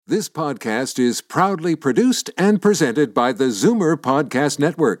This podcast is proudly produced and presented by the Zoomer Podcast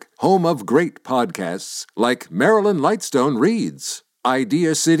Network, home of great podcasts like Marilyn Lightstone Reads,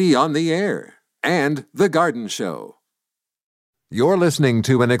 Idea City on the Air, and The Garden Show. You're listening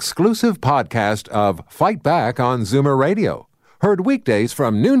to an exclusive podcast of Fight Back on Zoomer Radio, heard weekdays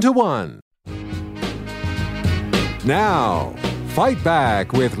from noon to 1. Now, Fight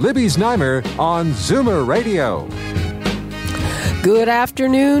Back with Libby Znaimer on Zoomer Radio. Good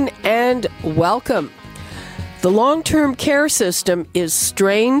afternoon and welcome. The long-term care system is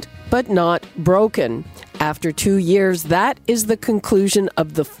strained but not broken. After 2 years, that is the conclusion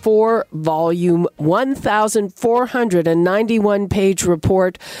of the 4-volume, 1,491-page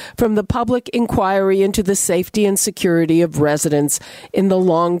report from the Public Inquiry into the Safety and Security of Residents in the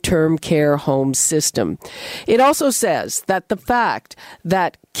Long-Term Care Home System. It also says that the fact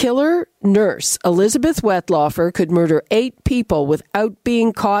that killer nurse Elizabeth Wettlaufer could murder 8 people without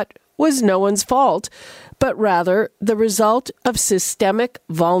being caught was no one's fault, but rather the result of systemic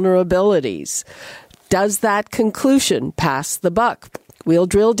vulnerabilities. Does that conclusion pass the buck? We'll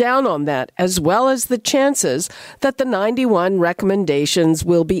drill down on that, as well as the chances that the 91 recommendations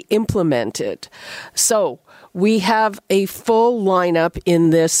will be implemented. So, we have a full lineup in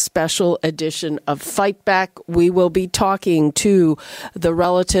this special edition of Fight Back. We will be talking to the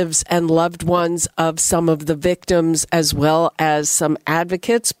relatives and loved ones of some of the victims, as well as some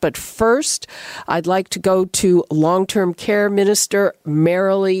advocates. But first, I'd like to go to Long-Term Care Minister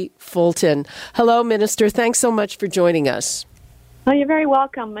Merrilee Fullerton. Hello, Minister. Thanks so much for joining us. Well, you're very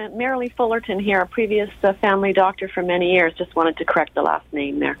welcome. Merrilee Fullerton here, a previous family doctor for many years. Just wanted to correct the last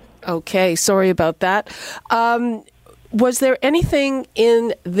name there. Okay, sorry about that. Was there anything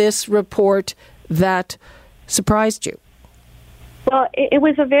in this report that surprised you? Well, it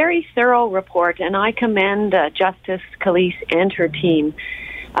was a very thorough report, and I commend Justice Calise and her team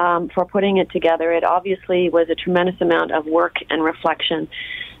for putting it together. It obviously was a tremendous amount of work and reflection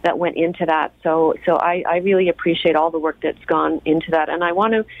that went into that. So I really appreciate all the work that's gone into that. And I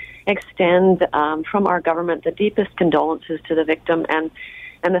want to extend from our government the deepest condolences to the victim and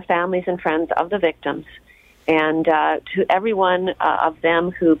the families and friends of the victims, and to everyone of them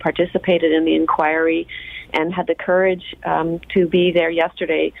who participated in the inquiry and had the courage to be there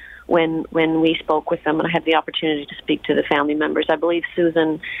yesterday when we spoke with them, and I had the opportunity to speak to the family members. I believe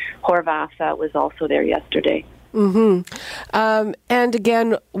Susan Horvath was also there yesterday. Mm-hmm. And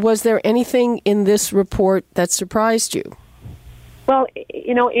again, was there anything in this report that surprised you? Well,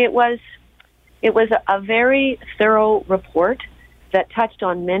 you know, it was a very thorough report that touched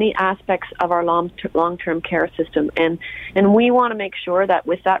on many aspects of our long-term care system. And we want to make sure that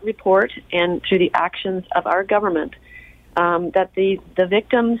with that report and through the actions of our government, that the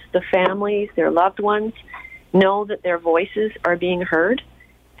victims, the families, their loved ones know that their voices are being heard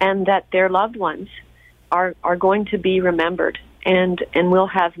and that their loved ones are going to be remembered and will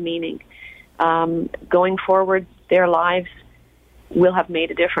have meaning. Going forward, their lives will have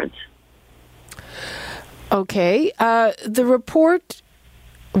made a difference. Okay. The report,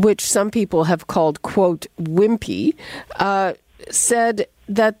 which some people have called, quote, wimpy, said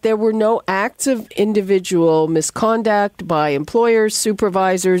that there were no acts of individual misconduct by employers,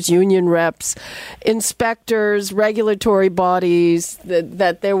 supervisors, union reps, inspectors, regulatory bodies,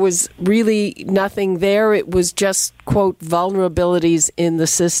 that there was really nothing there. It was just, quote, vulnerabilities in the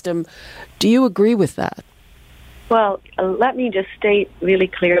system. Do you agree with that? Well, let me just state really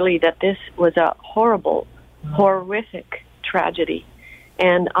clearly that this was a horrific tragedy.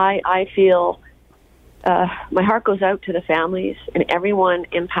 And I feel my heart goes out to the families and everyone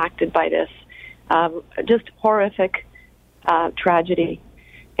impacted by this. Just horrific tragedy.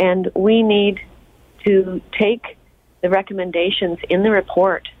 And we need to take the recommendations in the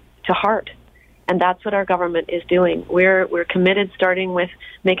report to heart. And that's what our government is doing. We're committed, starting with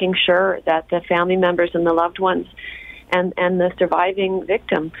making sure that the family members and the loved ones and the surviving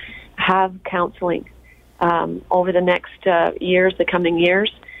victim have counseling over the next years, the coming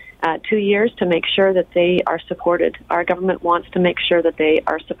years, 2 years, to make sure that they are supported. Our government wants to make sure that they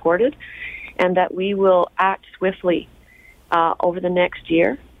are supported and that we will act swiftly over the next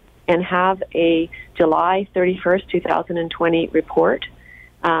year and have a July 31st, 2020 report,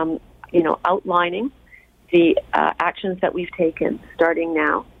 outlining the actions that we've taken starting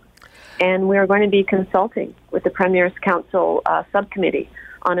now. And we're going to be consulting with the Premier's Council subcommittee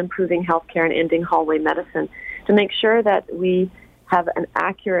on improving healthcare and ending hallway medicine to make sure that we have an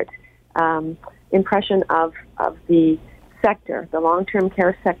accurate impression of the sector, the long-term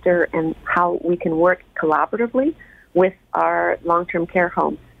care sector, and how we can work collaboratively with our long-term care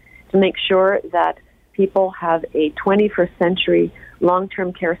homes to make sure that people have a 21st century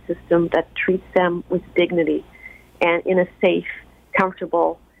long-term care system that treats them with dignity and in a safe,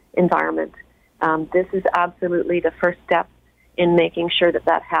 comfortable environment. This is absolutely the first step in making sure that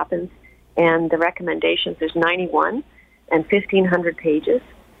that happens. And the recommendations, there's 91 and 1,500 pages.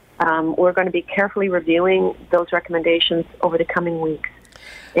 We're going to be carefully reviewing those recommendations over the coming weeks.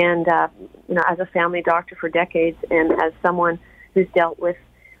 And, as a family doctor for decades and as someone who's dealt with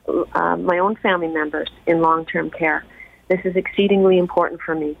my own family members in long-term care, this is exceedingly important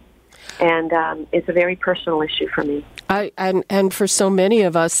for me. And it's a very personal issue for me. And for so many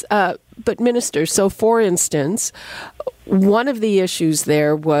of us. But Minister, so for instance, one of the issues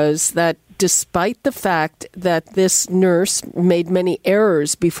there was that despite the fact that this nurse made many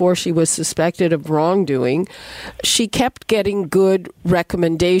errors before she was suspected of wrongdoing, she kept getting good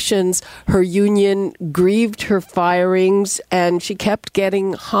recommendations. Her union grieved her firings, and she kept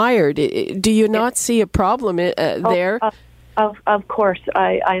getting hired. Do you not see a problem there? Of course,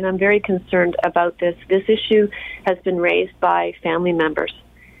 and I'm very concerned about this. This issue has been raised by family members,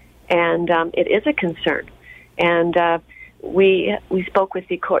 and it is a concern. And we spoke with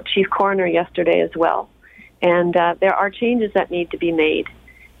the chief coroner yesterday as well, and there are changes that need to be made,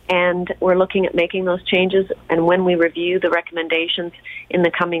 and we're looking at making those changes. And when we review the recommendations in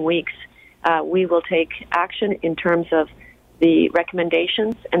the coming weeks, we will take action in terms of the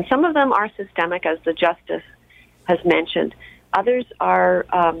recommendations, and some of them are systemic, as the Justice has mentioned. Others are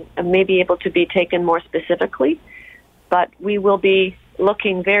maybe able to be taken more specifically, but we will be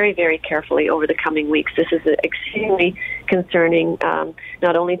looking very, very carefully over the coming weeks. This is extremely concerning,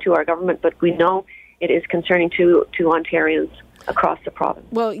 not only to our government, but we know it is concerning to Ontarians across the province.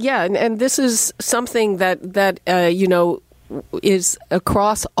 Well, yeah, and this is something that is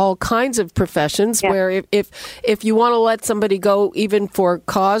across all kinds of professions, where if you want to let somebody go even for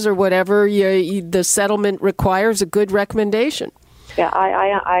cause or whatever, the settlement requires a good recommendation. Yeah,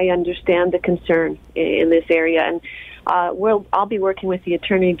 I understand the concern in this area, and I'll be working with the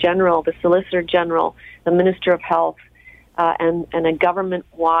Attorney General, the Solicitor General, the Minister of Health, and a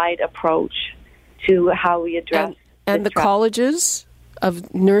government-wide approach to how we address and the colleges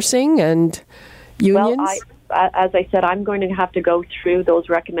of nursing and unions. Well, as I said, I'm going to have to go through those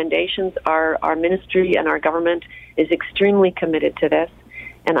recommendations. Our ministry and our government is extremely committed to this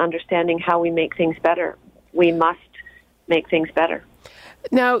and understanding how we make things better. We must make things better.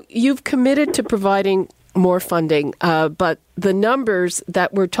 Now, you've committed to providing more funding, but the numbers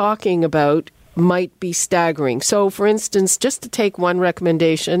that we're talking about might be staggering. So, for instance, just to take one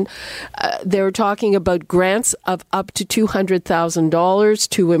recommendation, they're talking about grants of up to $200,000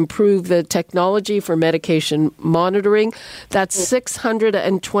 to improve the technology for medication monitoring. That's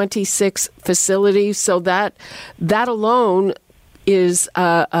 626 facilities. So that we is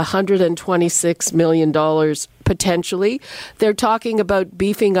 $126 million potentially. They're talking about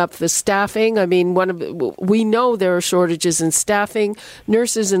beefing up the staffing. I mean, we know there are shortages in staffing.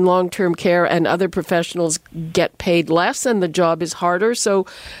 Nurses in long-term care and other professionals get paid less, and the job is harder. So,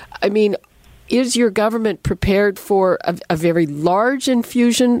 I mean, is your government prepared for a very large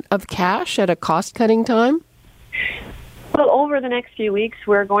infusion of cash at a cost-cutting time? Well, over the next few weeks,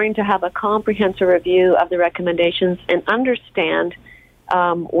 we're going to have a comprehensive review of the recommendations and understand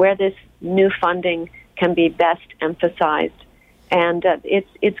where this new funding can be best emphasized. And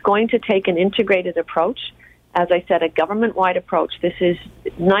it's going to take an integrated approach. As I said, a government-wide approach. This is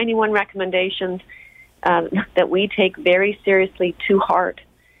 91 recommendations that we take very seriously to heart.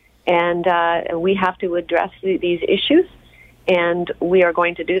 And we have to address these issues, and we are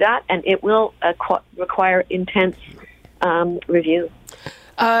going to do that. And it will require intense review.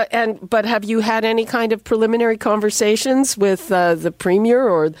 But have you had any kind of preliminary conversations with the Premier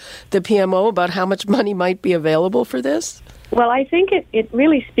or the PMO about how much money might be available for this? Well, I think it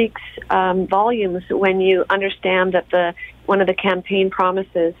really speaks volumes when you understand that one of the campaign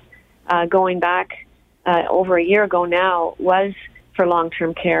promises going back over a year ago now was for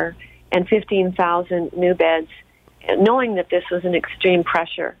long-term care and 15,000 new beds, knowing that this was an extreme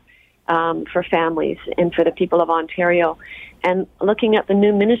pressure for families and for the people of Ontario. And looking at the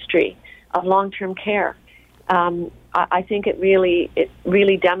new Ministry of Long-Term Care, I think it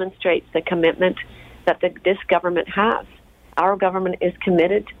really demonstrates the commitment that this government has. Our government is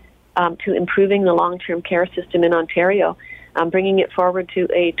committed to improving the long-term care system in Ontario, bringing it forward to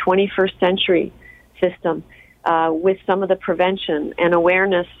a 21st century system with some of the prevention and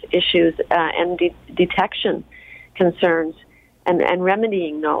awareness issues and detection concerns and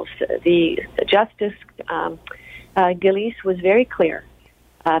remedying those. The Justice Gillies was very clear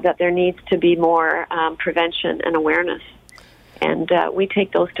that there needs to be more prevention and awareness, and we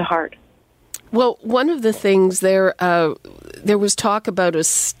take those to heart. Well, one of the things there was talk about a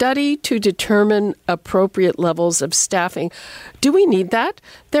study to determine appropriate levels of staffing. Do we need that?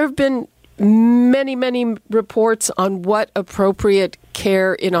 There have been many, many reports on what appropriate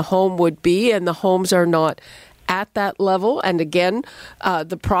care in a home would be, and the homes are not at that level. And again,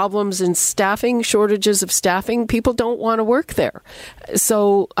 the problems in staffing, shortages of staffing, people don't want to work there.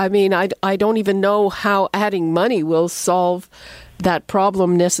 So, I mean, I don't even know how adding money will solve that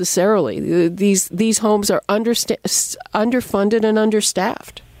problem necessarily. These homes are underfunded and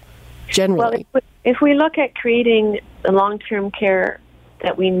understaffed, generally. Well, if we look at creating the long-term care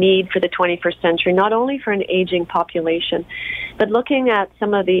that we need for the 21st century, not only for an aging population, but looking at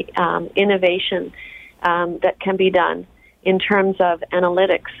some of the innovation that can be done in terms of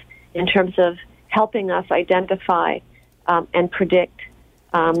analytics, in terms of helping us identify and predict,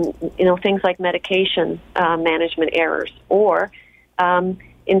 things like medication management errors, or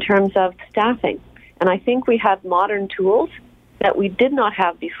in terms of staffing. And I think we have modern tools that we did not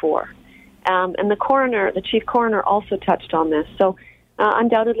have before. And the chief coroner also touched on this. So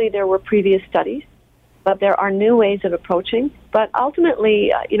undoubtedly there were previous studies, but there are new ways of approaching. But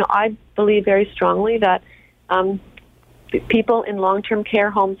ultimately, I believe very strongly that people in long-term care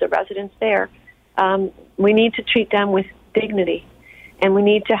homes, the residents there, we need to treat them with dignity, and we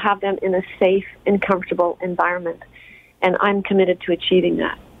need to have them in a safe and comfortable environment. And I'm committed to achieving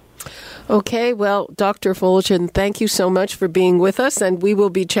that. Okay, well, Dr. Fullerton, thank you so much for being with us, and we will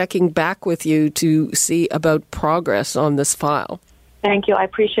be checking back with you to see about progress on this file. Thank you. I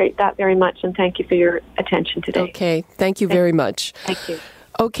appreciate that very much, and thank you for your attention today. Okay, thank you very much. Thank you.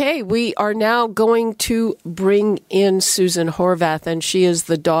 Okay, we are now going to bring in Susan Horvath, and she is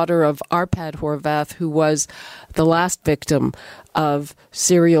the daughter of Arpad Horvath, who was the last victim of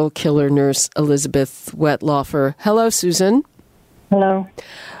serial killer nurse Elizabeth Wettlaufer. Hello, Susan. Hello.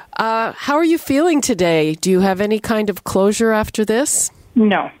 How are you feeling today? Do you have any kind of closure after this?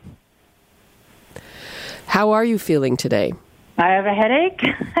 No. How are you feeling today? I have a headache.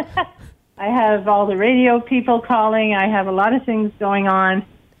 I have all the radio people calling. I have a lot of things going on.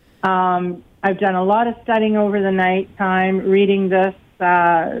 I've done a lot of studying over the night time, reading this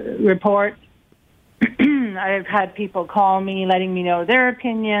report. I've had people call me, letting me know their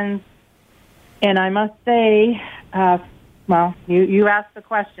opinions. And I must say, you asked the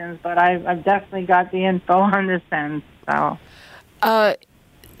questions, but I've definitely got the info on this end. So.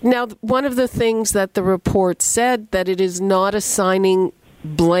 Now, one of the things that the report said, that it is not assigning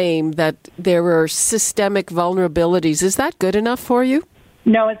blame, that there are systemic vulnerabilities. Is that good enough for you?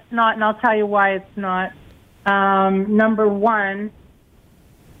 No, it's not, and I'll tell you why it's not. Number one,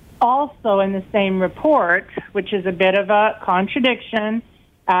 also in the same report, which is a bit of a contradiction,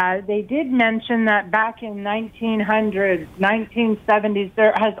 they did mention that back in 1900s, 1970s,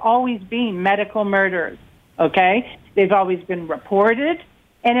 there has always been medical murders, okay? They've always been reported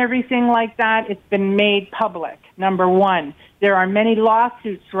and everything like that. It's been made public, number one. There are many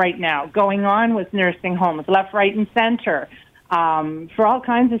lawsuits right now going on with nursing homes, left, right, and center, for all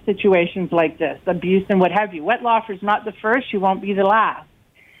kinds of situations like this, abuse and what have you. Wettlaufer's not the first. She won't be the last.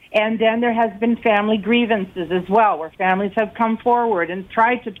 And then there has been family grievances as well, where families have come forward and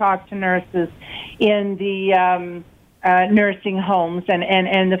tried to talk to nurses in the nursing homes,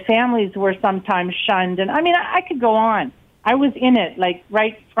 and the families were sometimes shunned. And, I mean, I could go on. I was in it, like,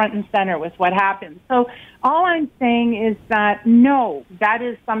 right front and center with what happened. So all I'm saying is that, no, that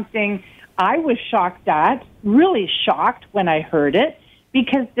is something I was shocked at, really shocked when I heard it,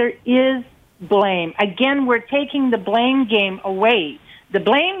 because there is blame. Again, we're taking the blame game away. The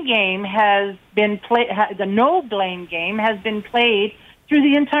blame game has been played, the no blame game has been played through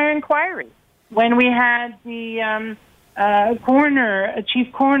the entire inquiry. When we had the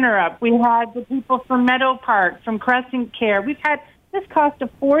chief coroner up, we had the people from Meadow Park, from Crescent Care. We've had, this cost a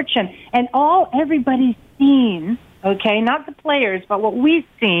fortune, and everybody's seen, okay, not the players, but what we've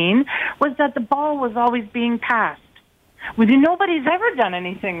seen was that the ball was always being passed. Nobody's ever done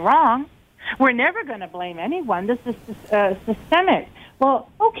anything wrong. We're never going to blame anyone. This is systemic. Well,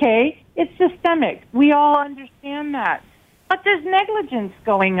 okay, it's systemic. We all understand that. But there's negligence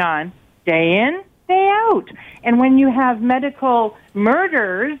going on day in, day out. And when you have medical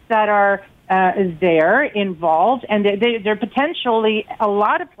murders that are there involved, and they're potentially a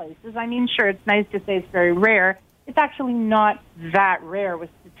lot of places, I mean, sure, it's nice to say it's very rare. It's actually not that rare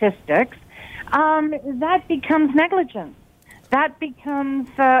with statistics. That becomes negligence. That becomes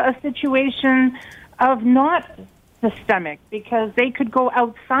a situation of not systemic, because they could go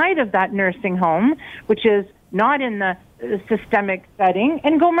outside of that nursing home, which is not in the systemic setting,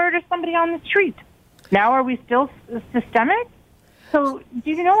 and go murder somebody on the street. Now, are we still systemic? So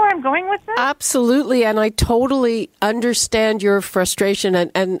do you know where I'm going with this? Absolutely, and I totally understand your frustration.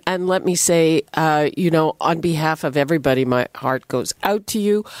 And let me say, on behalf of everybody, my heart goes out to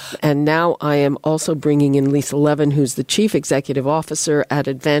you. And now I am also bringing in Lisa Levin, who's the Chief Executive Officer at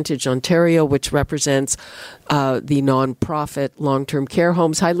Advantage Ontario, which represents the nonprofit long-term care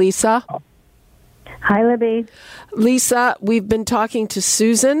homes. Hi, Lisa. Hi, Libby. Lisa, we've been talking to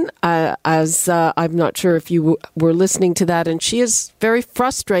Susan, as I'm not sure if you were listening to that, and she is very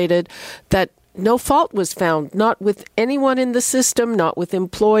frustrated that no fault was found, not with anyone in the system, not with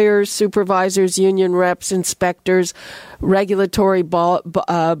employers, supervisors, union reps, inspectors, regulatory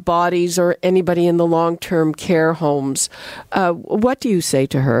bodies, or anybody in the long-term care homes. What do you say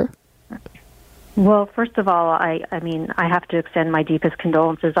to her? Well, first of all, I have to extend my deepest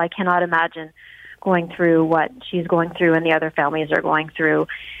condolences. I cannot imagine going through what she's going through and the other families are going through.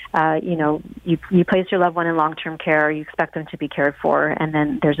 You place your loved one in long-term care, you expect them to be cared for, and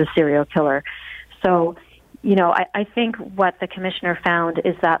then there's a serial killer. So, I think what the commissioner found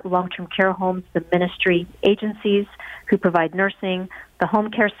is that long-term care homes, the ministry agencies who provide nursing, the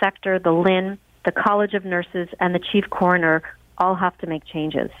home care sector, the LHIN, the College of Nurses, and the chief coroner all have to make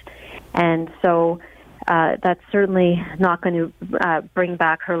changes. And so that's certainly not going to bring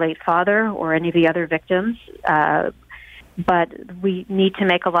back her late father or any of the other victims. But we need to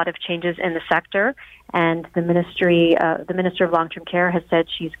make a lot of changes in the sector. And the Minister of Long-Term Care has said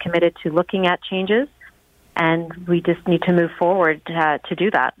she's committed to looking at changes. And we just need to move forward to do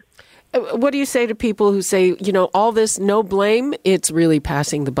that. What do you say to people who say, all this no blame, it's really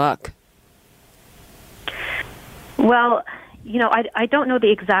passing the buck? Well, I don't know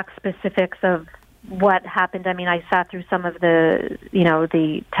the exact specifics of what happened. I mean, I sat through some of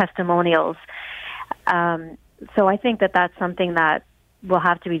the testimonials. So I think that that's something that will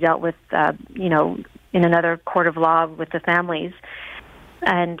have to be dealt with, in another court of law with the families.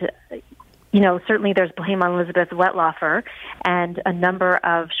 And, certainly there's blame on Elizabeth Wettlaufer, and a number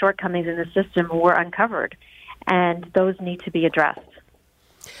of shortcomings in the system were uncovered, and those need to be addressed.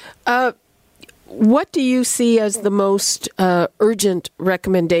 What do you see as the most urgent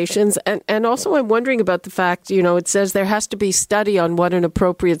recommendations? And also I'm wondering about the fact, it says there has to be study on what an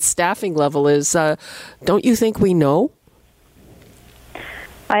appropriate staffing level is. Don't you think we know?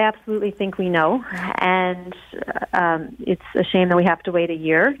 I absolutely think we know. And it's a shame that we have to wait a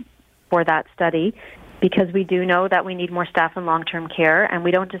year for that study, because we do know that we need more staff in long-term care, and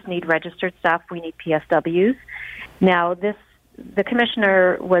we don't just need registered staff, we need PSWs. Now, the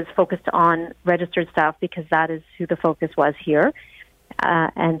commissioner was focused on registered staff because that is who the focus was here.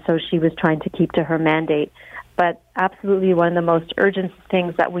 And so she was trying to keep to her mandate. But absolutely one of the most urgent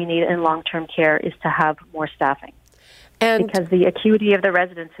things that we need in long-term care is to have more staffing. Because the acuity of the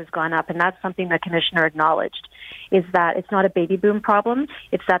residents has gone up, and that's something the commissioner acknowledged, is that it's not a baby boom problem.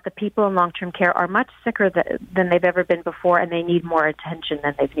 It's that the people in long-term care are much sicker than they've ever been before, and they need more attention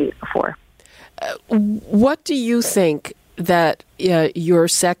than they've needed before. What do you think that your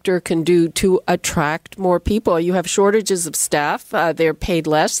sector can do to attract more people? You have shortages of staff. They're paid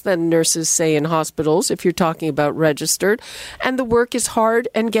less than nurses, say, in hospitals, if you're talking about registered. And the work is hard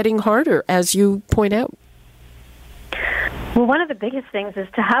and getting harder, as you point out. Well, one of the biggest things is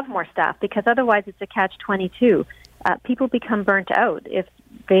to have more staff, because otherwise it's a catch-22. People become burnt out if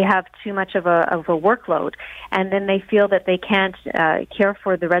they have too much of a workload, and then they feel that they can't care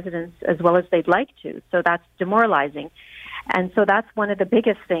for the residents as well as they'd like to. So that's demoralizing. And so that's one of the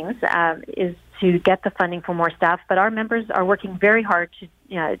biggest things, is to get the funding for more staff. But our members are working very hard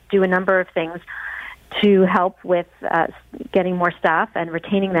to do a number of things to help with getting more staff and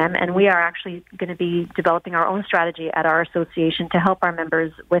retaining them. And we are actually going to be developing our own strategy at our association to help our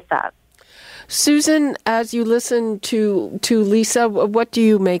members with that. Susan, as you listen to Lisa, what do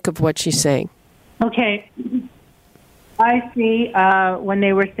you make of what she's saying? Okay. I see when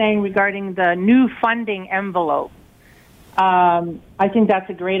they were saying regarding the new funding envelope, I think that's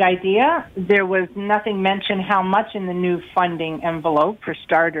a great idea. There was nothing mentioned how much in the new funding envelope, for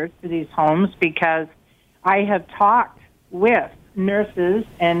starters, for these homes, because I have talked with nurses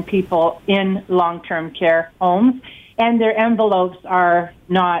and people in long-term care homes, and their envelopes are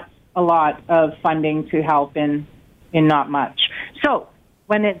not a lot of funding to help in not much. So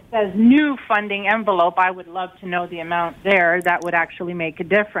when it says new funding envelope, I would love to know the amount there. That would actually make a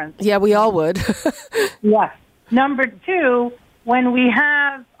difference. Yeah, we all would. Yes. Number two, when we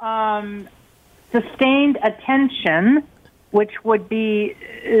have sustained attention, which would be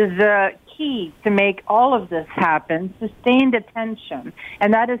the key to make all of this happen, sustained attention.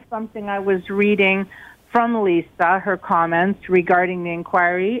 And that is something I was reading from Lisa, her comments regarding the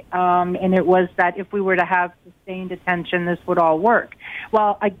inquiry, and it was that if we were to have sustained attention, this would all work.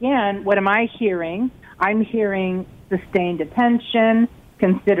 Well, again, what am I hearing? I'm hearing sustained attention,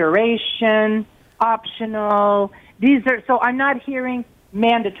 consideration, optional. So I'm not hearing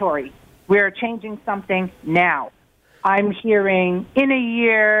mandatory. We're changing something now. I'm hearing in a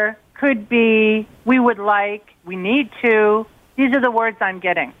year, could be, we would like, we need to. These are the words I'm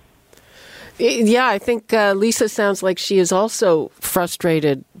getting. Yeah, I think Lisa sounds like she is also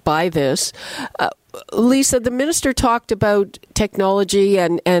frustrated by this. Lisa, the minister talked about technology,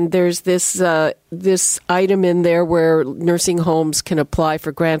 and there's this item in there where nursing homes can apply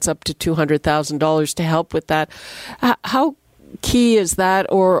for grants up to $200,000 to help with that. How key is that,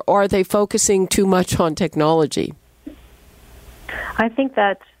 or are they focusing too much on technology? I think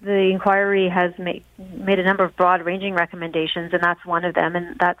that the inquiry has made a number of broad-ranging recommendations, and that's one of them,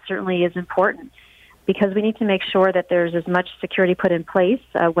 and that certainly is important because we need to make sure that there's as much security put in place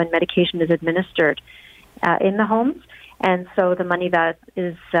when medication is administered in the homes. And so the money that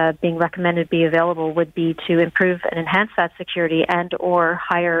is being recommended be available would be to improve and enhance that security and or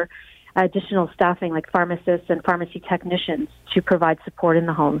hire additional staffing like pharmacists and pharmacy technicians to provide support in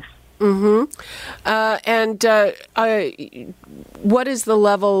the homes. Mm-hmm. What is the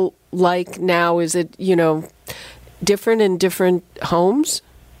level like now? Is it, different in different homes?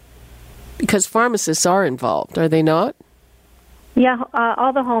 Because pharmacists are involved, are they not? Yeah,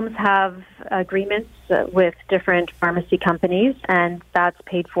 all the homes have agreements with different pharmacy companies, and that's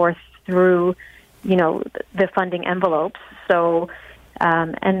paid for through, the funding envelopes. So,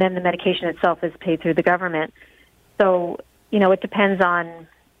 and then the medication itself is paid through the government. So, it depends on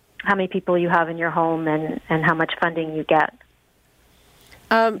how many people you have in your home and how much funding you get.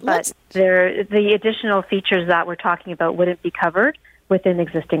 But the additional features that we're talking about wouldn't be covered within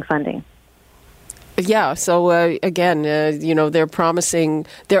existing funding. Yeah, so again, they're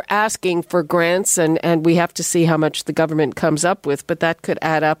asking for grants, and we have to see how much the government comes up with, but that could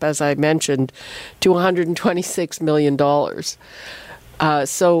add up, as I mentioned, to $126 million.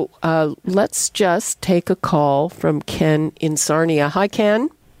 So let's just take a call from Ken in Sarnia. Hi,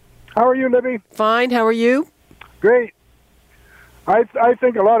 Ken. How are you, Libby? Fine. How are you? Great. I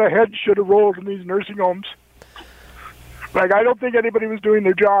think a lot of heads should have rolled in these nursing homes. Like, I don't think anybody was doing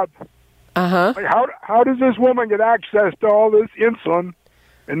their job. Uh-huh. Like, how does this woman get access to all this insulin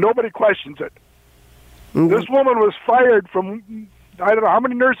and nobody questions it? Mm-hmm. This woman was fired from, I don't know how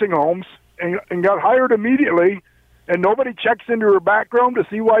many nursing homes and got hired immediately, and nobody checks into her background to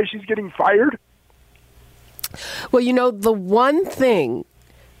see why she's getting fired? Well, the one thing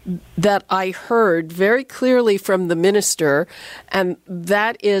that I heard very clearly from the minister, and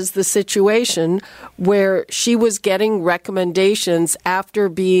that is the situation where she was getting recommendations after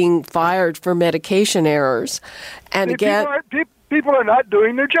being fired for medication errors. And again, people are not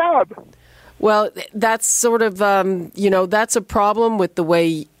doing their job. Well, that's sort of, that's a problem with the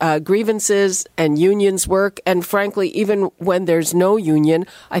way grievances and unions work. And frankly, even when there's no union,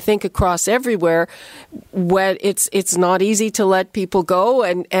 I think across everywhere, when it's not easy to let people go.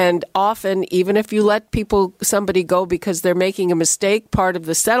 And often, even if you let somebody go because they're making a mistake, part of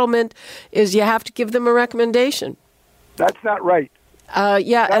the settlement is you have to give them a recommendation. That's not right.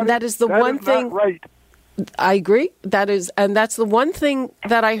 That is the one thing. Not right. I agree. That's the one thing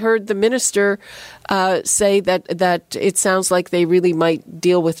that I heard the minister say that it sounds like they really might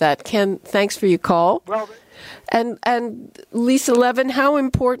deal with that. Ken, thanks for your call. Well, and Lisa Levin, how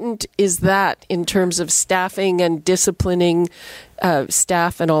important is that in terms of staffing and disciplining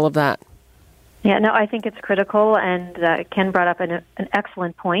staff and all of that? Yeah, no, I think it's critical, and Ken brought up an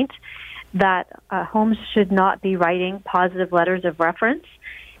excellent point that homes should not be writing positive letters of reference.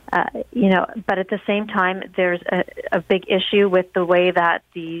 But at the same time, there's a big issue with the way that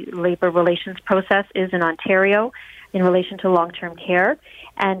the labor relations process is in Ontario in relation to long-term care.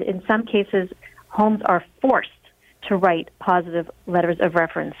 And in some cases, homes are forced to write positive letters of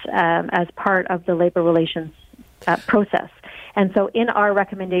reference as part of the labor relations process. And so in our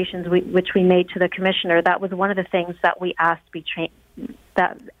recommendations, which we made to the commissioner, that was one of the things that we asked be changed.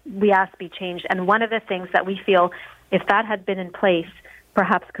 And one of the things that we feel, if that had been in place,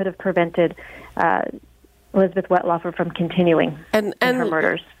 perhaps could have prevented Elizabeth Wettlaufer from continuing in her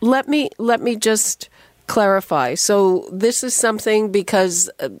murders. Let me just clarify. So this is something because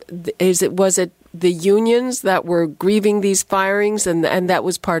was it the unions that were grieving these firings, and that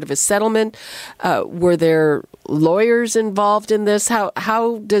was part of a settlement? Were there lawyers involved in this?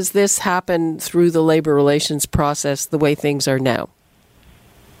 How does this happen through the labor relations process the way things are now?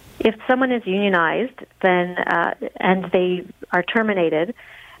 If someone is unionized, then and they are terminated,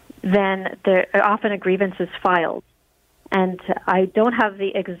 then often a grievance is filed. And I don't have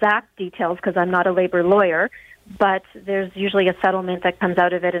the exact details because I'm not a labor lawyer, but there's usually a settlement that comes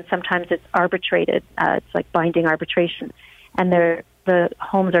out of it, and sometimes it's arbitrated. It's like binding arbitration. And the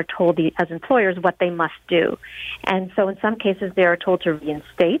homes are told, as employers, what they must do. And so in some cases, they are told to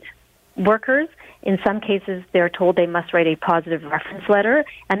reinstate workers. In some cases, they're told they must write a positive reference letter.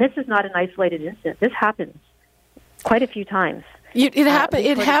 And this is not an isolated incident. This happens quite a few times. It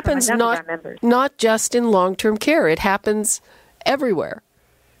happens not just in long-term care. It happens everywhere.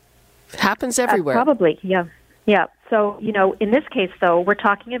 Probably, yeah. Yeah. So, in this case, though, we're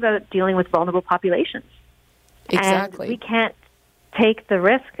talking about dealing with vulnerable populations. Exactly. And we can't take the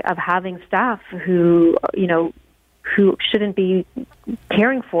risk of having staff who shouldn't be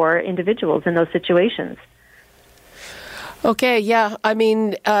caring for individuals in those situations. Okay, yeah. I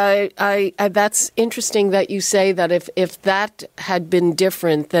mean, that's interesting that you say that if that had been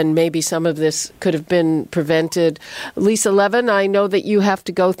different, then maybe some of this could have been prevented. Lisa Levin, I know that you have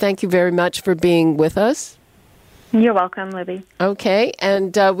to go. Thank you very much for being with us. You're welcome, Libby. Okay,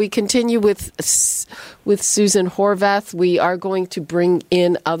 and we continue with Susan Horvath. We are going to bring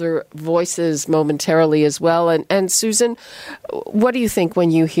in other voices momentarily as well. And Susan, what do you think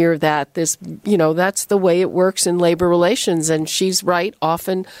when you hear that? That's the way it works in labor relations, and she's right.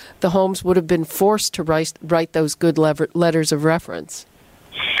 Often the homes would have been forced to write those good letters of reference.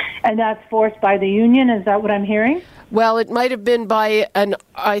 And that's forced by the union? Is that what I'm hearing? Well, it might have been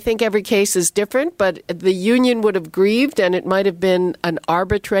I think every case is different, but the union would have grieved, and it might have been an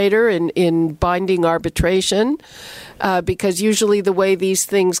arbitrator in binding arbitration, because usually the way these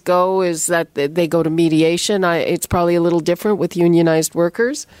things go is that they go to mediation. It's probably a little different with unionized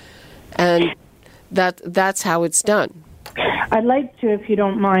workers, and that's how it's done. I'd like to, if you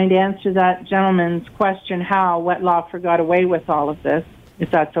don't mind, answer that gentleman's question, how Wettlaufer got away with all of this,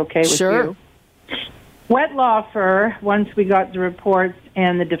 if that's okay with Sure. you. Wettlaufer, once we got the reports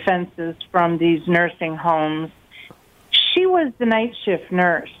and the defenses from these nursing homes, she was the night shift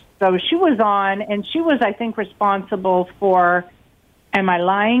nurse. So she was on, and she was, I think, responsible for, am I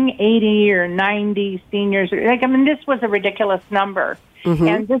lying, 80 or 90 seniors. This was a ridiculous number. Mm-hmm.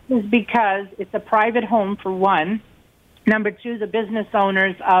 And this is because it's a private home, for one. Number two, the business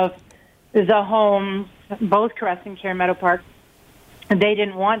owners of the homes, both Caress and Care Meadow Park, they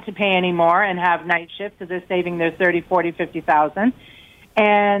didn't want to pay anymore and have night shifts, so they're saving their $30,000, $40,000, $50,000.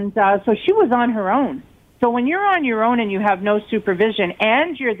 And so she was on her own. So when you're on your own and you have no supervision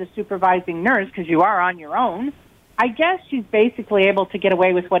and you're the supervising nurse because you are on your own, I guess she's basically able to get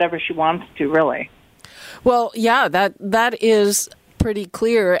away with whatever she wants to, really. Well, yeah, that is pretty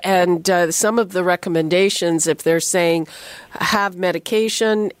clear, and some of the recommendations, if they're saying have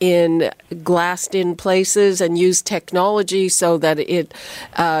medication in glassed-in places and use technology so that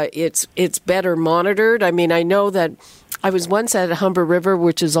it's better monitored. I mean, I know that I was once at Humber River,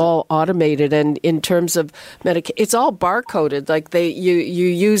 which is all automated, and in terms of it's all barcoded. Like you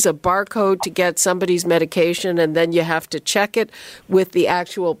use a barcode to get somebody's medication, and then you have to check it with the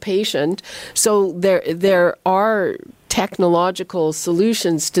actual patient. So there are technological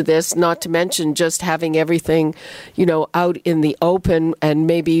solutions to this, not to mention just having everything, out in the open and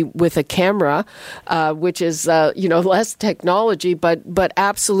maybe with a camera, which is, less technology, but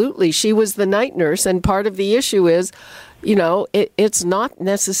absolutely. She was the night nurse, and part of the issue is, it's not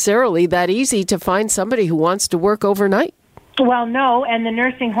necessarily that easy to find somebody who wants to work overnight. Well, no, and the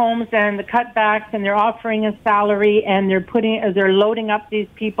nursing homes and the cutbacks, and they're offering a salary, and they're loading up these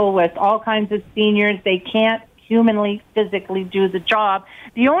people with all kinds of seniors. They can't humanly, physically do the job.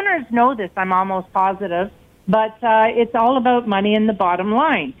 The owners know this, I'm almost positive, but it's all about money and the bottom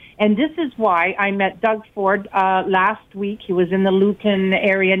line. And this is why I met Doug Ford last week. He was in the Lucan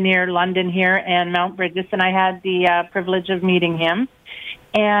area near London here and Mount Bridges, and I had the privilege of meeting him.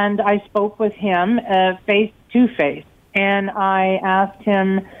 And I spoke with him face to face, and I asked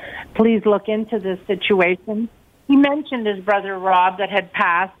him, please look into this situation. He mentioned his brother Rob that had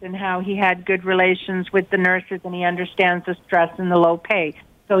passed and how he had good relations with the nurses, and he understands the stress and the low pay.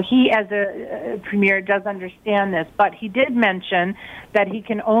 So he, as a premier, does understand this. But he did mention that he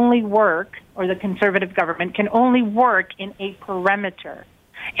can only work, or the Conservative government can only work in a perimeter.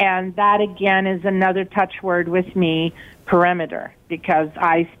 And that, again, is another touch word with me, perimeter, because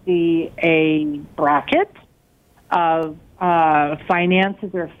I see a bracket of finances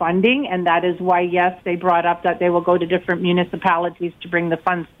or funding, and that is why, yes, they brought up that they will go to different municipalities to bring the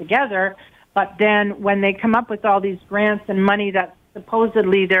funds together. But then when they come up with all these grants and money that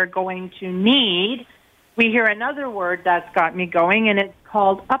supposedly they're going to need, we hear another word that's got me going, and it's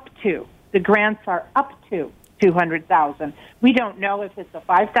called up to. The grants are up to $200,000. We don't know if it's a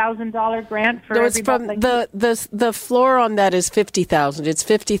 $5,000 grant for everybody. No, it's from the floor on that is $50,000. It's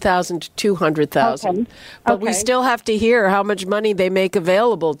 $50,000 to $200,000. Okay. But we still have to hear how much money they make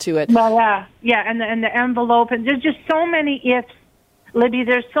available to it. Well, yeah, and the envelope, and there's just so many ifs, Libby.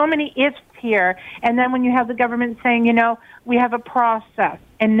 There's so many ifs here, and then when you have the government saying, we have a process,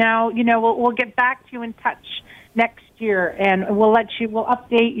 and now, we'll get back to you in touch next year, and we'll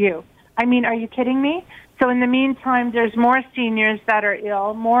update you. I mean, are you kidding me? So in the meantime, there's more seniors that are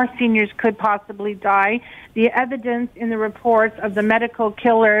ill. More seniors could possibly die. The evidence in the reports of the medical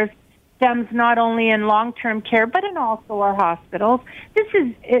killers stems not only in long-term care, but in also our hospitals. This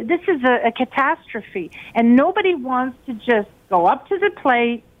is a catastrophe, and nobody wants to just go up to the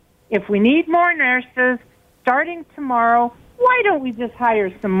plate. If we need more nurses, starting tomorrow, why don't we just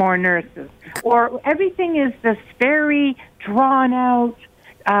hire some more nurses? Or everything is this very drawn-out,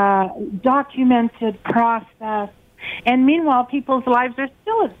 documented process, and meanwhile, people's lives are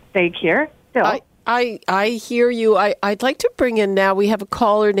still at stake here. Still. I hear you. I'd like to bring in now, we have a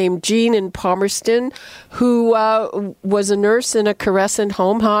caller named Jean in Palmerston who was a nurse in a Crescent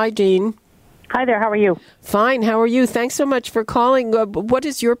home. Hi, Jean. Hi there. How are you? Fine. How are you? Thanks so much for calling. What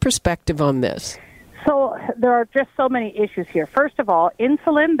is your perspective on this? So there are just so many issues here. First of all,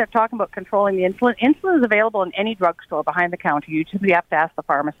 insulin, they're talking about controlling the insulin. Insulin is available in any drugstore behind the counter. You simply have to ask the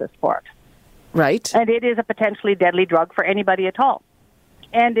pharmacist for it. Right. And it is a potentially deadly drug for anybody at all.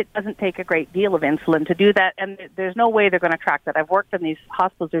 And it doesn't take a great deal of insulin to do that, and there's no way they're going to track that. I've worked in these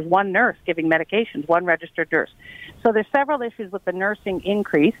hospitals. There's one nurse giving medications, one registered nurse. So there's several issues with the nursing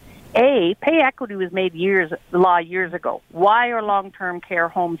increase. Pay equity was made years ago. Why are long-term care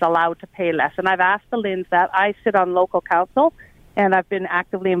homes allowed to pay less? And I've asked the LHINs that. I sit on local council, and I've been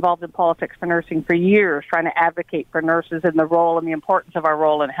actively involved in politics for nursing for years, trying to advocate for nurses and the role and the importance of our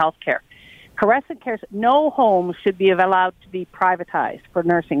role in healthcare. Crescent Care, no homes should be allowed to be privatized for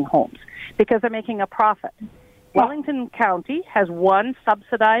nursing homes because they're making a profit. Wellington County has one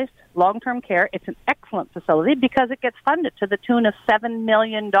subsidized long-term care. It's an excellent facility because it gets funded to the tune of $7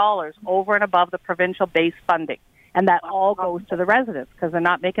 million over and above the provincial base funding. And that all goes to the residents because they're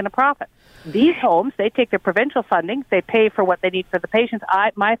not making a profit. These homes, they take their provincial funding. They pay for what they need for the patients.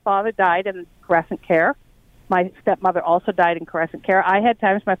 My father died in Crescent Care. My stepmother also died in Crescent Care. I had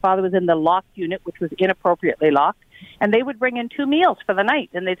times my father was in the locked unit, which was inappropriately locked, and they would bring in 2 meals for the night,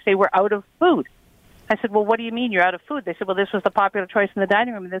 and they'd say, we're out of food. I said, well, what do you mean you're out of food? They said, well, this was the popular choice in the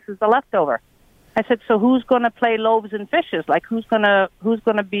dining room, and this is the leftover. I said, so who's going to play loaves and fishes? Like, who's going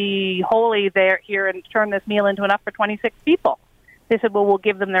to be holy here and turn this meal into enough for 26 people? They said, well, we'll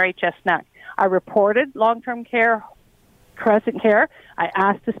give them their HS snack. I reported long-term care, Crescent Care. I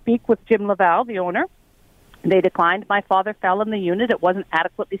asked to speak with Jim Laval, the owner. They declined. My father fell in the unit. It wasn't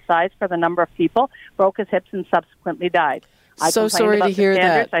adequately sized for the number of people, broke his hips, and subsequently died. So sorry to hear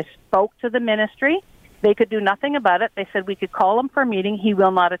that. I spoke to the ministry. They could do nothing about it. They said we could call him for a meeting. He will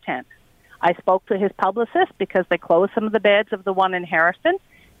not attend. I spoke to his publicist because they closed some of the beds of the one in Harrison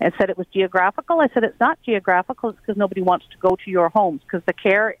and said it was geographical. I said it's not geographical. It's because nobody wants to go to your homes because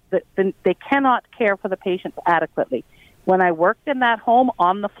they cannot care for the patients adequately. When I worked in that home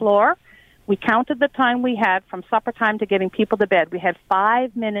on the floor, we counted the time we had from supper time to getting people to bed. We had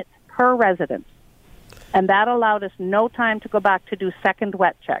 5 minutes per resident, and that allowed us no time to go back to do second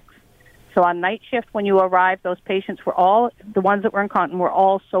wet checks. So on night shift, when you arrived, those patients were all, the ones that were incontinent, were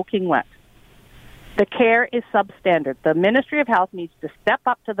all soaking wet. The care is substandard. The Ministry of Health needs to step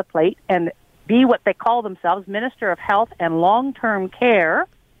up to the plate and be what they call themselves, Minister of Health and Long-Term Care,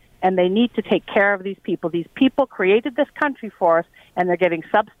 and they need to take care of these people. These people created this country for us, and they're getting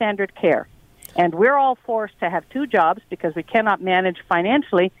substandard care. And we're all forced to have 2 jobs because we cannot manage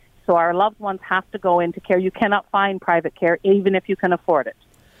financially, so our loved ones have to go into care. You cannot find private care, even if you can afford it.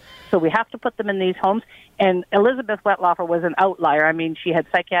 So we have to put them in these homes. And Elizabeth Wettlaufer was an outlier. I mean, she had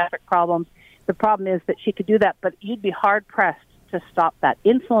psychiatric problems. The problem is that she could do that, but you'd be hard-pressed to stop that.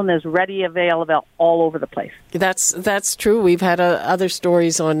 Insulin is ready, available all over the place. That's true. We've had other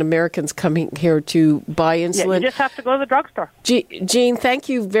stories on Americans coming here to buy insulin. Yeah, you just have to go to the drugstore. Jean, thank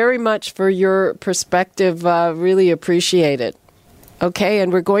you very much for your perspective. Really appreciate it. Okay,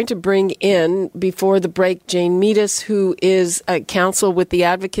 and we're going to bring in, before the break, Jane Meadus, who is counsel with the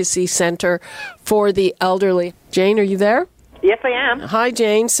Advocacy Centre for the Elderly. Jane, are you there? Yes, I am. Hi,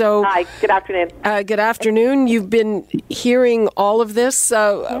 Jane. Hi, good afternoon. Good afternoon. You've been hearing all of this.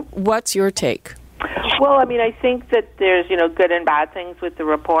 What's your take? Well, I mean, I think that there's, good and bad things with the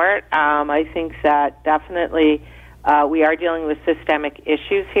report. I think that definitely we are dealing with systemic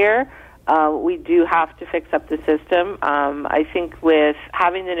issues here. We do have to fix up the system. I think with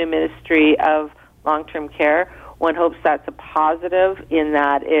having the new Ministry of long-term care. One hopes that's a positive in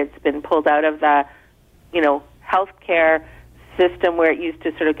that it's been pulled out of the, healthcare system where it used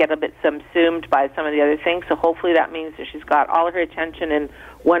to sort of get a bit subsumed by some of the other things. So hopefully that means that she's got all of her attention in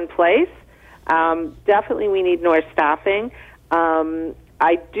one place. Definitely we need more staffing.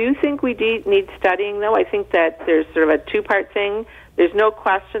 I do think we need studying, though. I think that there's sort of a two-part thing. There's no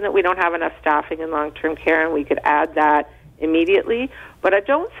question that we don't have enough staffing in long-term care, and we could add that immediately. But I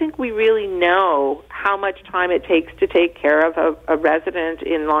don't think we really know how much time it takes to take care of a resident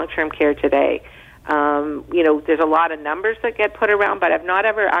in long-term care today. There's a lot of numbers that get put around, but I've not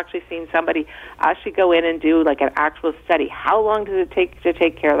ever actually seen somebody actually go in and do like an actual study. How long does it take to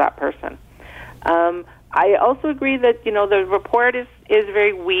take care of that person? I also agree that, the report is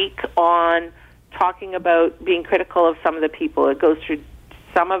very weak on talking about being critical of some of the people. It goes through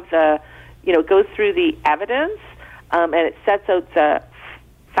some of the, it goes through the evidence, and it sets out the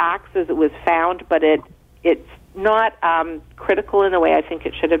facts as it was found, but it's not critical in the way I think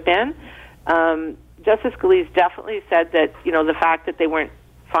it should have been. Justice Scalise definitely said that, the fact that they weren't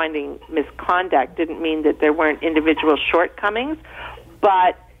finding misconduct didn't mean that there weren't individual shortcomings,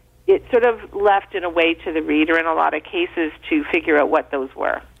 but it sort of left in a way to the reader in a lot of cases to figure out what those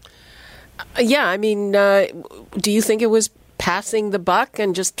were. Do you think it was passing the buck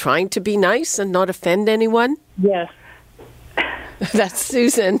and just trying to be nice and not offend anyone? Yes. That's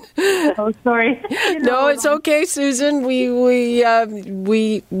Susan. Oh, sorry. No, it's okay, Susan. We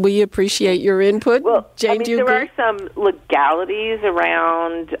appreciate your input. Well, Jane, do you agree? There are some legalities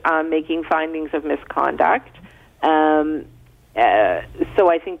around making findings of misconduct. So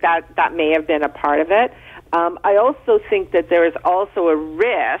I think that may have been a part of it. I also think that there is also a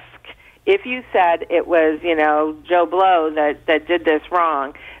risk if you said it was, Joe Blow that did this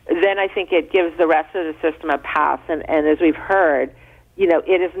wrong, then I think it gives the rest of the system a pass. And as we've heard,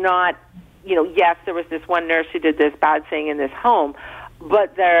 it is not, yes, there was this one nurse who did this bad thing in this home,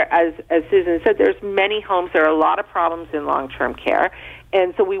 but there, as Susan said, there's many homes. There are a lot of problems in long-term care,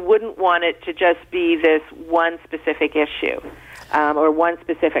 and so we wouldn't want it to just be this one specific issue or one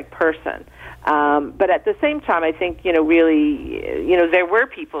specific person. But at the same time, I think, really, there were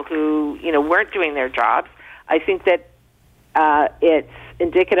people who, weren't doing their jobs. I think that it's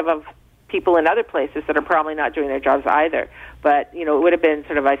indicative of people in other places that are probably not doing their jobs either. But, it would have been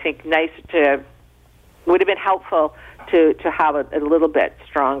sort of, I think, would have been helpful to have it a little bit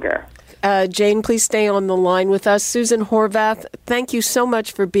stronger. Jane, please stay on the line with us. Susan Horvath, thank you so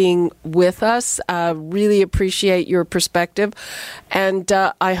much for being with us. Really appreciate your perspective. And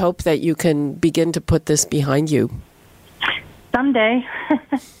I hope that you can begin to put this behind you. Someday.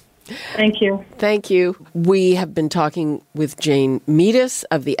 Thank you. Thank you. We have been talking with Jane Meadus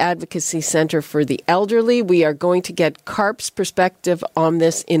of the Advocacy Centre for the Elderly. We are going to get CARP's perspective on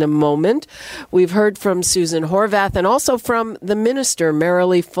this in a moment. We've heard from Susan Horvath and also from the Minister,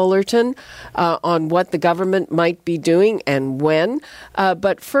 Merrilee Fullerton, on what the government might be doing and when.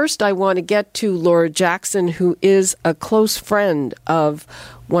 But first, I want to get to Laura Jackson, who is a close friend of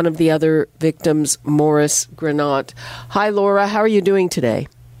one of the other victims, Maurice Granat. Hi, Laura. How are you doing today?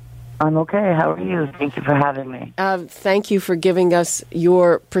 I'm okay. How are you? Thank you for having me. Thank you for giving us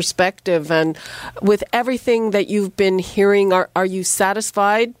your perspective. And with everything that you've been hearing, are you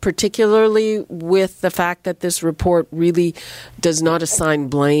satisfied, particularly with the fact that this report really does not assign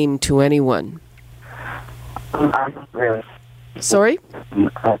blame to anyone? Really. Sorry?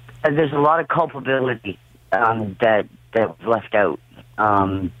 There's a lot of culpability that was left out.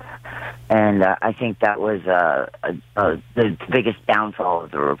 And I think that was the biggest downfall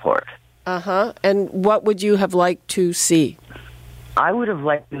of the report. And what would you have liked to see? I would have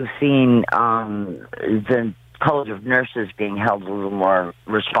liked to have seen the College of Nurses being held a little more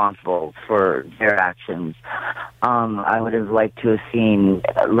responsible for their actions. I would have liked to have seen,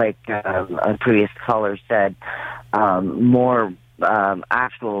 like a previous caller said, more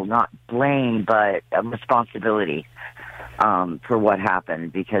actual, not blame, but responsibility for what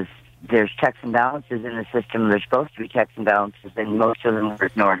happened, because there's checks and balances in the system. There's supposed to be checks and balances, and most of them were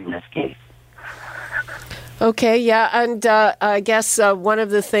ignored in this case. Okay, yeah, and I guess one of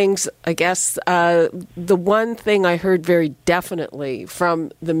the things, the one thing I heard very definitely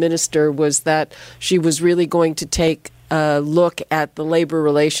from the minister was that she was really going to take look at the labor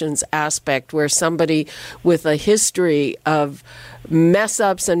relations aspect, where somebody with a history of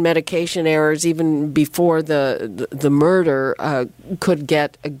mess-ups and medication errors even before the murder could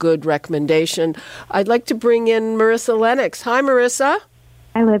get a good recommendation. I'd like to bring in Marissa Lennox. Hi, Marissa.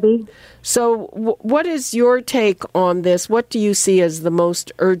 Hi, Libby. So what is your take on this? What do you see as the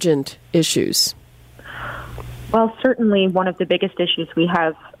most urgent issues? Well, certainly one of the biggest issues we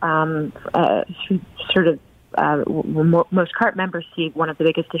have most CARP members see one of the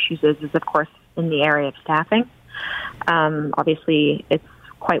biggest issues is of course, in the area of staffing. Obviously, it's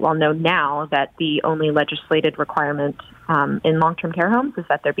quite well known now that the only legislated requirement in long-term care homes is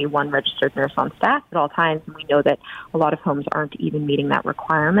that there be one registered nurse on staff at all times, and we know that a lot of homes aren't even meeting that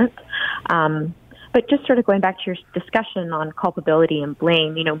requirement. But just sort of going back to your discussion on culpability and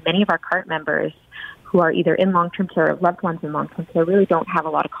blame, many of our CARP members who are either in long-term care or loved ones in long-term care really don't have a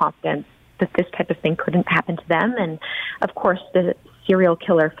lot of confidence that this type of thing couldn't happen to them. And, of course, the serial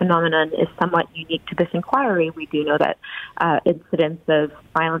killer phenomenon is somewhat unique to this inquiry. We do know that incidents of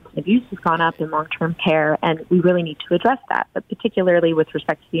violence and abuse has gone up in long-term care, and we really need to address that. But particularly with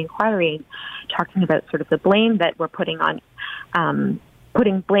respect to the inquiry, talking about sort of the blame that we're putting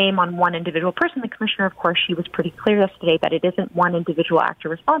blame on one individual person. The commissioner, of course, she was pretty clear yesterday that it isn't one individual actor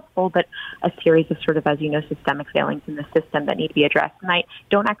responsible, but a series of sort of, as you know, systemic failings in the system that need to be addressed. And I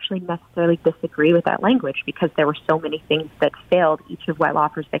don't actually necessarily disagree with that language because there were so many things that failed each of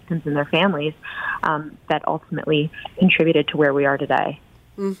Wettlaufer's victims and their families that ultimately contributed to where we are today.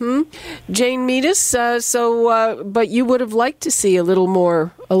 Mm-hmm. Jane Meadus, but you would have liked to see a little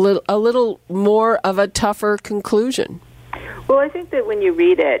more of a tougher conclusion. Well, I think that when you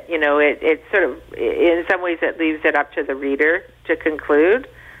read it, it sort of, in some ways, it leaves it up to the reader to conclude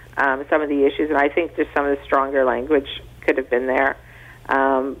some of the issues, and I think just some of the stronger language could have been there.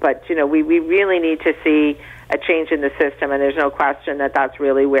 But, we really need to see a change in the system, and there's no question that that's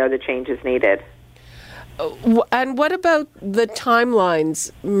really where the change is needed. And what about the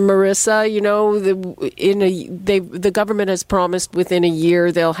timelines, Marissa? The government has promised within a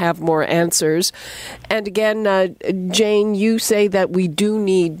year they'll have more answers. And again, Jane, you say that we do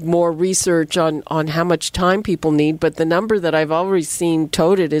need more research on how much time people need, but the number that I've already seen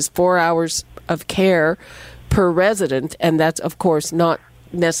touted is 4 hours of care per resident, and that's, of course, not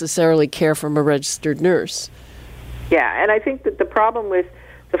necessarily care from a registered nurse. Yeah, and I think that the problem with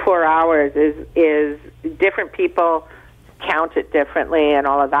the 4 hours is different people count it differently and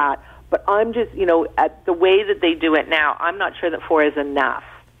all of that. But I'm just, at the way that they do it now, I'm not sure that 4 is enough.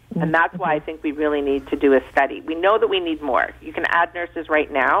 And that's why I think we really need to do a study. We know that we need more. You can add nurses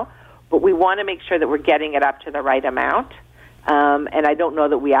right now, but we want to make sure that we're getting it up to the right amount. And I don't know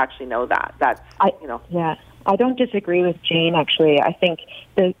that we actually know that. Yeah, I don't disagree with Jane, actually. I think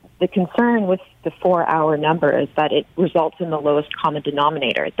the concern with the 4-hour number is that it results in the lowest common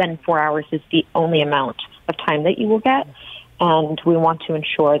denominator. Then 4 hours is the only amount of time that you will get, and we want to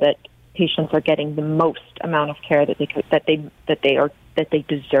ensure that patients are getting the most amount of care that they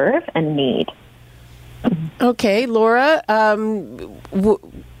deserve and need. Okay, Laura,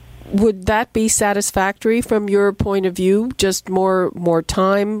 would that be satisfactory from your point of view? Just more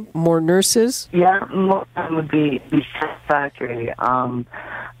time, more nurses? Yeah, more time would be satisfactory.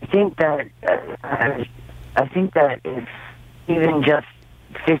 I think that if even just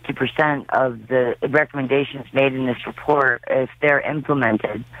 50% of the recommendations made in this report, if they're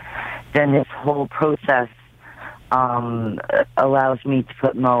implemented, then this whole process allows me to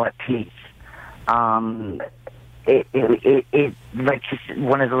put Mo at peace. It like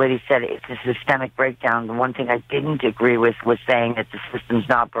one of the ladies said, it's a systemic breakdown. The one thing I didn't agree with was saying that the system's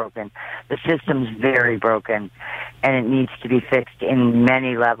not broken. The system's very broken, and it needs to be fixed in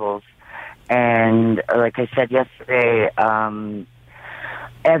many levels. And like I said yesterday,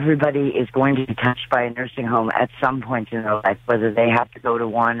 everybody is going to be touched by a nursing home at some point in their life, whether they have to go to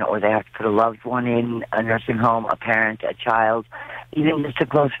one or they have to put a loved one in a nursing home, a parent, a child, even just a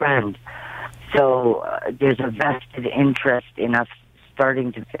close friend. So there's a vested interest in us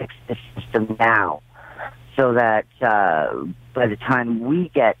starting to fix the system now so that by the time we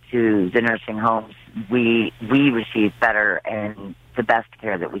get to the nursing homes, we receive better and the best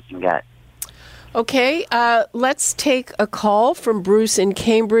care that we can get. Okay, let's take a call from Bruce in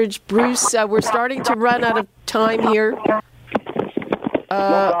Cambridge. Bruce, we're starting to run out of time here. No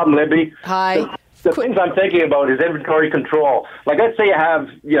problem, Libby. Hi. The things I'm thinking about is inventory control. Like, let's say you have,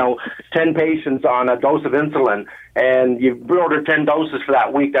 10 patients on a dose of insulin, and you've ordered 10 doses for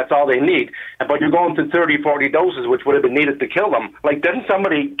that week. That's all they need. But you're going to 30, 40 doses, which would have been needed to kill them. Like, doesn't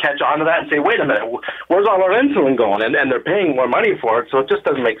somebody catch on to that and say, wait a minute, where's all our insulin going? And they're paying more money for it, so it just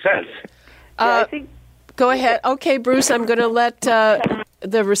doesn't make sense. I think. Go ahead. Okay, Bruce, I'm going to let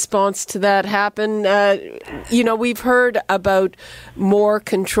the response to that happen. We've heard about more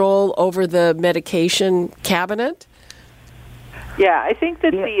control over the medication cabinet. Yeah, I think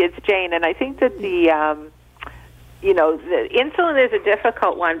that it's Jane, and I think that the insulin is a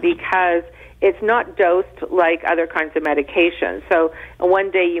difficult one because it's not dosed like other kinds of medications. So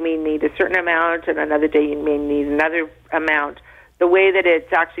one day you may need a certain amount, and another day you may need another amount. The way that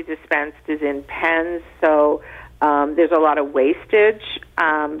it's actually dispensed is in pens, so there's a lot of wastage.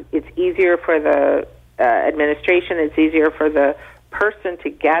 It's easier for the administration. It's easier for the person to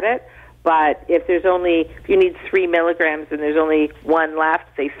get it. But if you need 3 milligrams and there's only one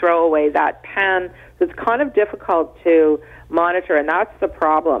left, they throw away that pen. So it's kind of difficult to monitor, and that's the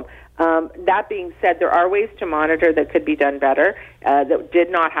problem. That being said, there are ways to monitor that could be done better. That did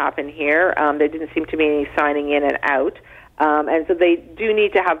not happen here. There didn't seem to be any signing in and out. And so they do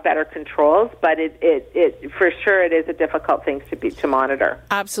need to have better controls, but it for sure it is a difficult thing to monitor.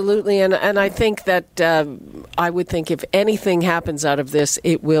 Absolutely, and I think that I would think if anything happens out of this,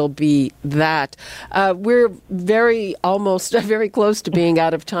 it will be that. We're very close to being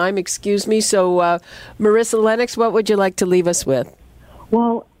out of time. Excuse me. So, Marissa Lennox, what would you like to leave us with?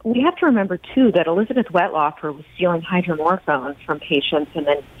 Well, we have to remember too that Elizabeth Wettlaufer was stealing hydromorphone from patients and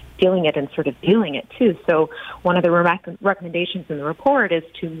then stealing it and sort of dealing it too. So one of the recommendations in the report is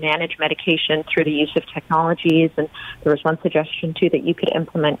to manage medication through the use of technologies. And there was one suggestion too that you could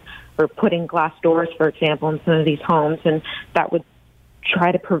implement or put in glass doors, for example, in some of these homes, and that would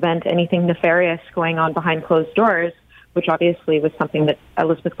try to prevent anything nefarious going on behind closed doors, which obviously was something that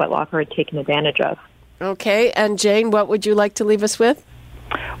Elizabeth Wettlaufer had taken advantage of. Okay, and Jane, what would you like to leave us with?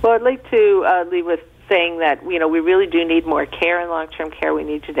 Well, I'd like to leave with saying that, we really do need more care in long-term care. We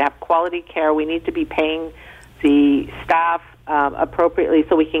need to have quality care. We need to be paying the staff appropriately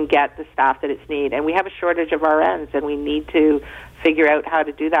so we can get the staff that it's need. And we have a shortage of RNs, and we need to figure out how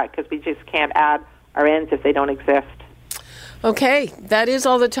to do that because we just can't add RNs if they don't exist. Okay, that is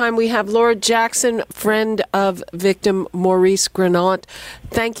all the time we have. Laura Jackson, friend of victim Maurice Granat,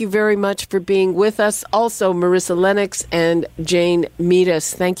 thank you very much for being with us. Also, Marissa Lennox and Jane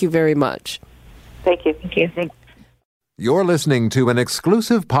Meadus, thank you very much. Thank you. Thank you. You're listening to an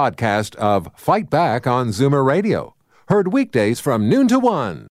exclusive podcast of Fight Back on Zoomer Radio. Heard weekdays from noon to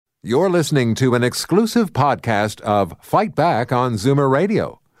 1. You're listening to an exclusive podcast of Fight Back on Zoomer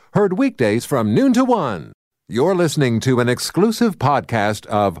Radio. Heard weekdays from noon to 1. You're listening to an exclusive podcast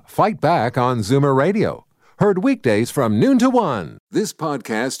of Fight Back on Zoomer Radio. Heard weekdays from noon to 1. This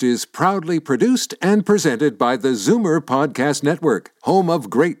podcast is proudly produced and presented by the Zoomer Podcast Network, home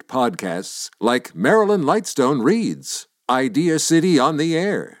of great podcasts like Marilyn Lightstone Reads, Idea City on the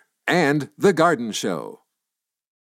Air, and The Garden Show.